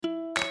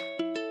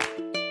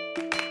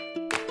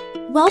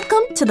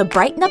Welcome to the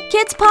Brighten Up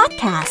Kids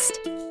podcast.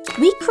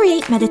 We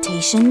create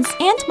meditations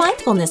and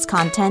mindfulness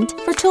content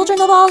for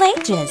children of all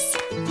ages.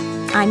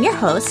 I'm your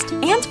host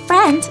and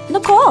friend,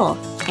 Nicole,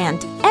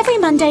 and every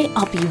Monday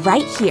I'll be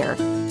right here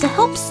to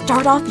help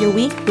start off your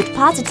week with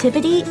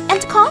positivity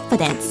and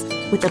confidence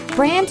with a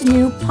brand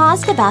new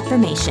positive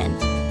affirmation.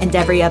 And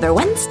every other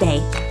Wednesday,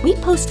 we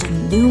post a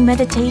new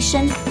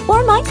meditation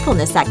or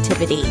mindfulness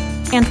activity.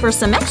 And for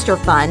some extra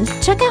fun,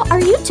 check out our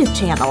YouTube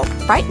channel,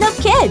 Brighten Up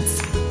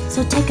Kids.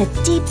 So take a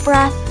deep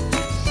breath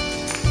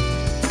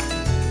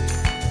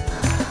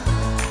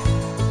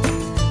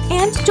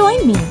and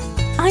join me.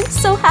 I'm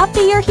so happy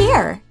you're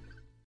here.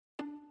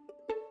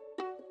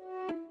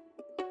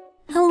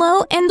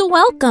 Hello and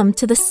welcome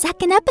to the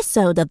second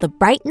episode of the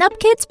Brighten Up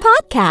Kids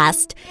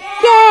podcast.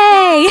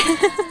 Yay!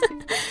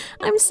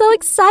 I'm so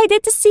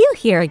excited to see you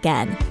here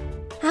again.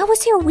 How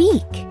was your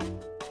week?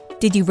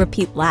 Did you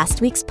repeat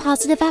last week's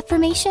positive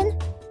affirmation?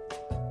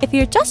 If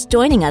you're just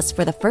joining us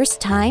for the first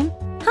time,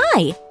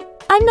 hi,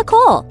 I'm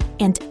Nicole,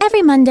 and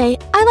every Monday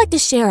I like to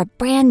share a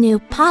brand new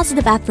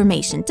positive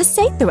affirmation to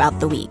say throughout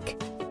the week.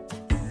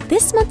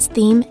 This month's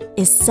theme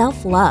is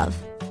self-love.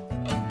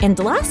 And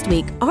last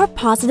week, our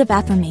positive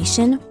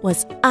affirmation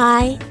was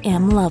I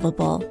am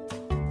lovable.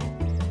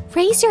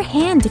 Raise your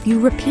hand if you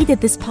repeated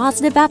this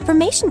positive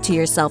affirmation to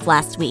yourself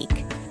last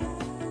week.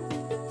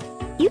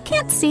 You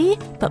can't see,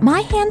 but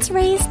my hand's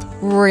raised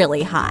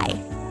really high.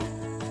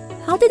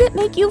 How did it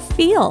make you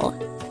feel?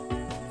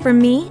 For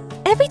me,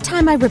 every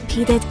time I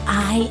repeated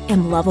I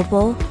am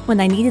lovable when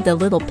I needed a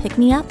little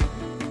pick-me-up,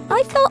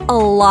 I felt a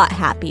lot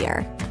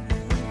happier.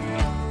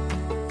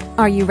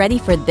 Are you ready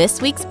for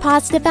this week's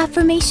positive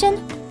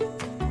affirmation?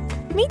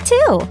 Me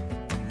too.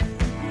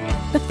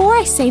 Before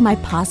I say my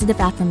positive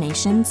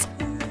affirmations,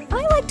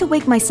 I like to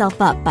wake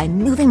myself up by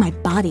moving my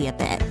body a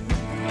bit.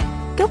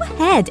 Go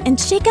ahead and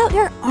shake out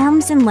your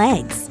arms and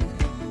legs.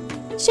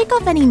 Shake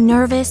off any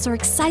nervous or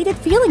excited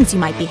feelings you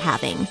might be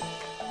having.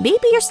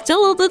 Maybe you're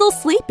still a little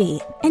sleepy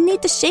and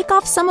need to shake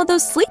off some of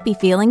those sleepy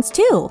feelings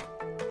too.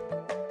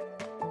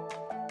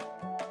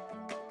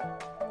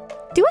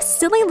 Do a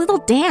silly little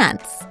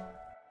dance.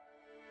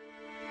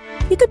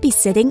 You could be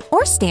sitting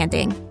or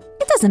standing.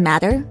 It doesn't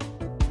matter.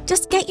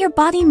 Just get your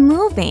body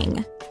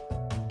moving.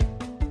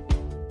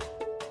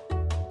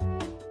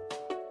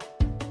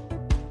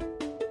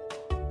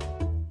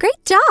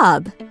 Great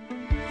job!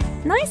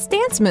 Nice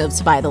dance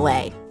moves, by the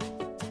way.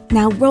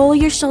 Now roll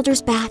your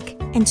shoulders back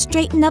and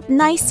straighten up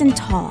nice and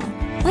tall,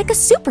 like a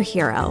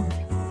superhero.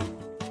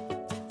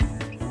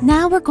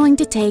 Now we're going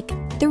to take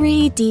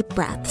 3 deep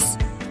breaths.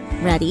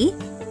 Ready?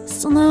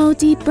 Slow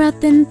deep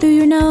breath in through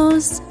your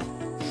nose.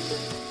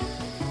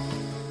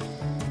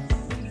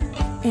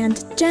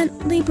 And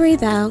gently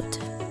breathe out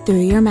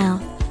through your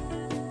mouth.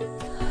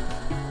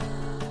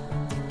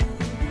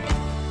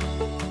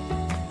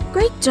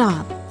 Great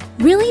job!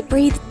 Really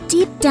breathe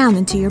deep down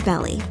into your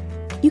belly.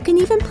 You can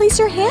even place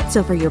your hands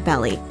over your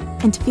belly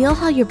and feel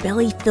how your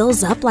belly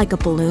fills up like a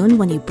balloon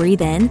when you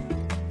breathe in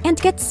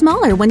and gets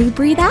smaller when you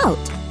breathe out.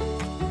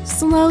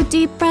 Slow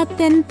deep breath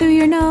in through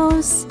your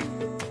nose.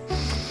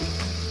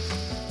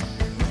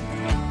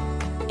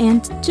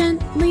 And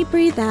gently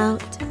breathe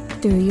out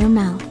through your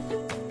mouth.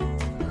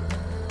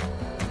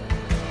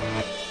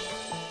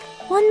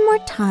 One more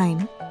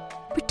time.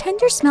 Pretend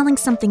you're smelling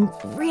something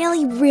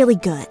really, really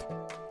good,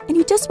 and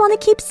you just want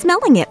to keep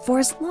smelling it for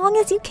as long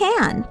as you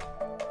can.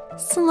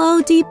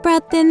 Slow deep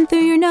breath in through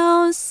your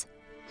nose.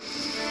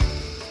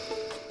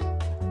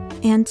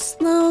 And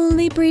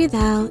slowly breathe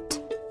out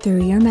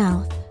through your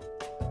mouth.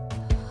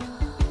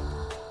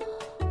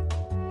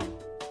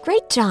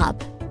 Great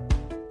job!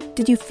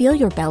 Did you feel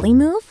your belly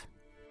move?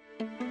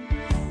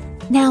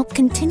 Now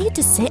continue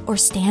to sit or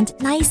stand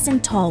nice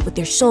and tall with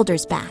your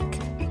shoulders back.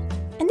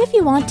 And if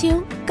you want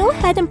to, go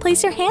ahead and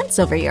place your hands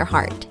over your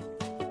heart.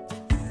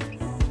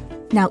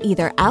 Now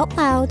either out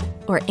loud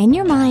or in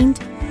your mind,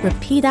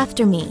 repeat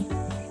after me.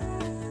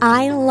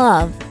 I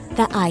love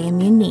that I am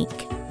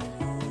unique.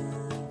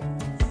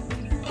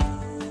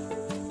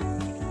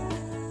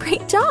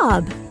 Great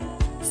job!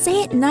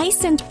 Say it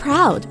nice and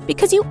proud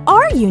because you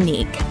are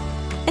unique.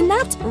 And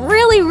that's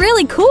really,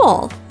 really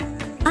cool.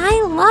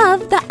 I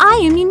love that I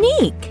am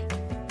unique.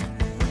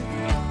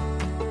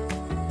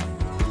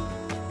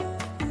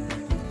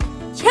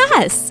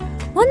 Yes!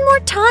 One more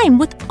time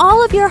with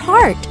all of your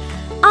heart.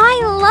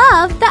 I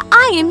love that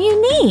I am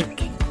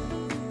unique.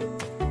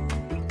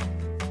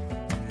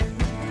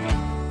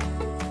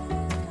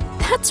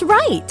 That's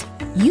right.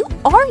 You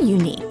are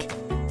unique.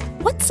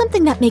 What's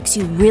something that makes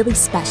you really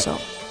special?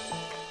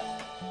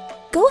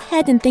 Go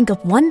ahead and think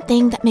of one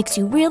thing that makes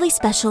you really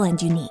special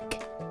and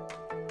unique.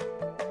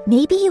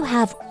 Maybe you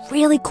have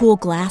really cool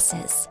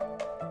glasses.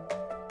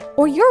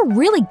 Or you're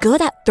really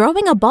good at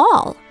throwing a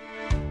ball.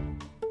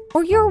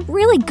 Or you're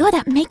really good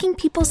at making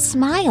people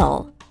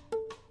smile.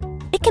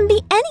 It can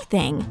be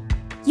anything.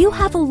 You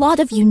have a lot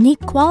of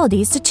unique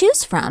qualities to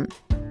choose from.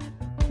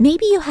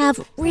 Maybe you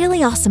have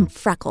really awesome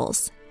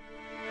freckles.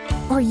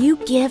 Or you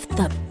give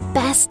the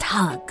best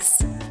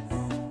hugs.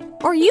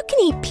 Or you can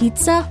eat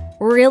pizza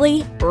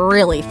really,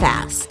 really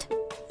fast.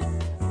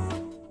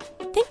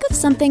 Think of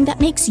something that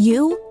makes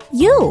you,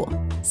 you,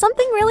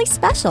 something really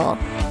special.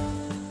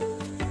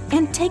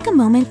 And take a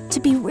moment to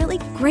be really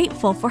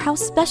grateful for how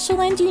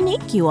special and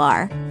unique you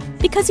are.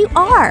 Because you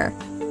are.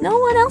 No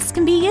one else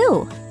can be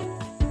you.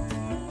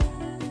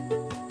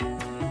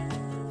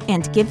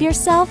 And give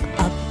yourself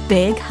a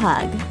big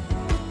hug.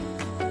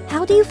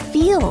 How do you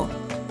feel?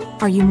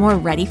 Are you more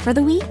ready for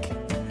the week?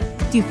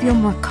 Do you feel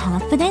more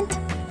confident?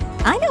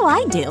 I know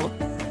I do.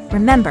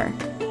 Remember,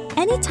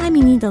 anytime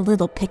you need a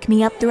little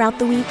pick-me-up throughout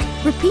the week,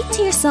 repeat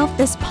to yourself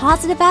this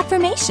positive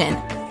affirmation.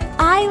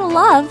 I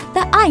love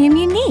that I am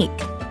unique.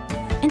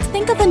 And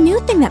think of a new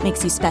thing that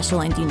makes you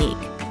special and unique.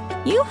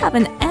 You have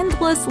an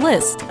endless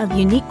list of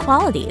unique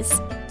qualities.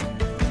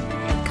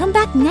 Come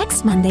back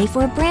next Monday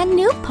for a brand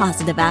new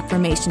positive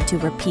affirmation to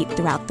repeat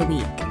throughout the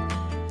week.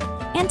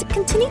 And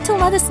continue to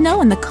let us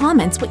know in the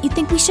comments what you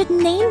think we should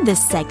name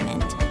this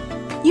segment.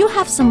 You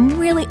have some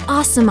really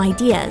awesome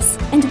ideas,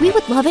 and we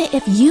would love it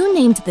if you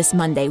named this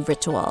Monday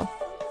ritual.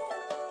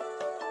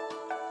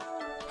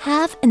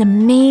 Have an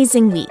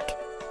amazing week,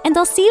 and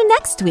I'll see you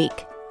next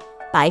week.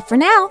 Bye for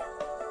now.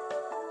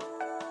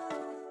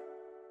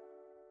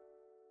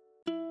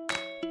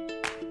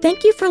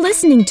 Thank you for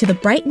listening to the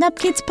Brighten Up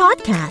Kids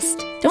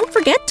podcast. Don't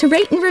forget to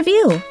rate and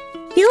review.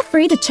 Feel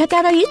free to check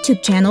out our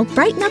YouTube channel,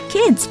 Brighten Up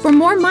Kids, for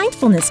more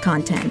mindfulness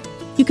content.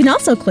 You can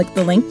also click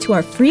the link to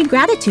our free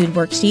gratitude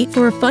worksheet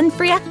for a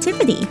fun-free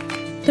activity.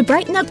 The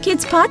Brighten Up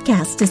Kids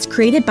podcast is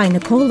created by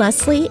Nicole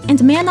Leslie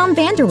and Manon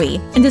Vanderwee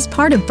and is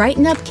part of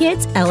Brighten Up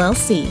Kids,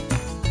 LLC.